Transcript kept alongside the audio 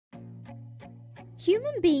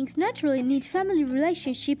Human beings naturally need family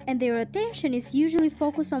relationship and their attention is usually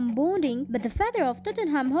focused on bonding, but the father of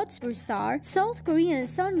Tottenham Hotspur star, South Korean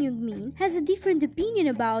Son Heung-Min, has a different opinion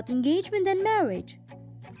about engagement and marriage.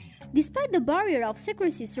 Despite the barrier of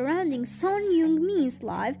secrecy surrounding Son Heung-min's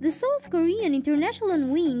life, the South Korean international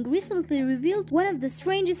wing recently revealed one of the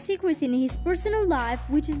strangest secrets in his personal life,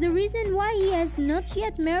 which is the reason why he has not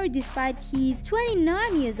yet married despite his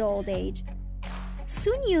 29 years old age.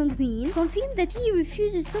 Son Heung-min confirmed that he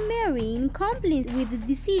refuses to marry in compliance with the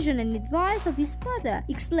decision and advice of his father,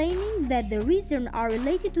 explaining that the reasons are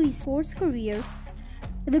related to his sports career.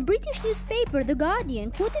 The British newspaper The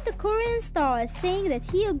Guardian quoted the Korean star as saying that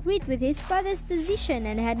he agreed with his father's position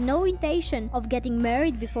and had no intention of getting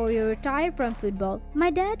married before he retired from football.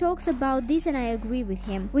 "My dad talks about this and I agree with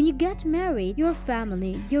him. When you get married, your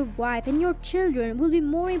family, your wife and your children will be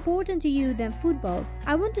more important to you than football.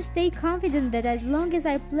 I want to stay confident that as long as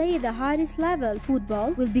I play at the highest level,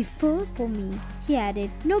 football will be first for me," he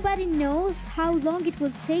added. "Nobody knows how long it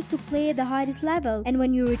will take to play at the highest level, and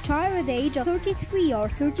when you retire at the age of 33 or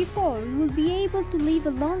 34, you will be able to live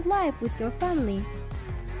a long life with your family."